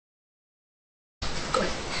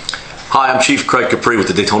Hi, I'm Chief Craig Capri with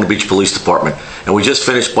the Daytona Beach Police Department, and we just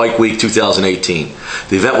finished Bike Week 2018.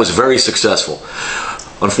 The event was very successful.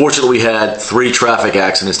 Unfortunately, we had 3 traffic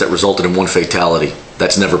accidents that resulted in 1 fatality.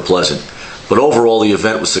 That's never pleasant. But overall, the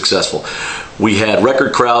event was successful. We had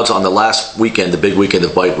record crowds on the last weekend, the big weekend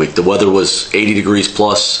of Bike Week. The weather was 80 degrees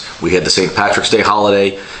plus. We had the St. Patrick's Day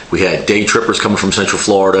holiday. We had day trippers coming from Central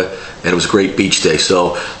Florida, and it was a great beach day.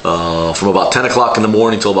 So from about 10 o'clock in the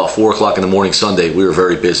morning till about 4 o'clock in the morning Sunday, we were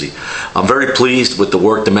very busy. I'm very pleased with the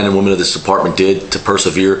work the men and women of this department did to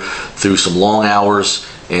persevere through some long hours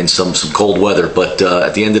and some cold weather. But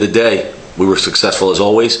at the end of the day, we were successful as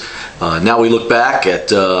always. Now we look back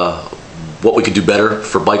at what we could do better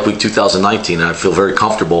for Bike Week 2019, and I feel very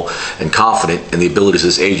comfortable and confident in the abilities of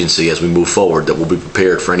this agency as we move forward, that we'll be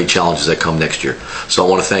prepared for any challenges that come next year. So I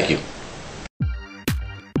want to thank you.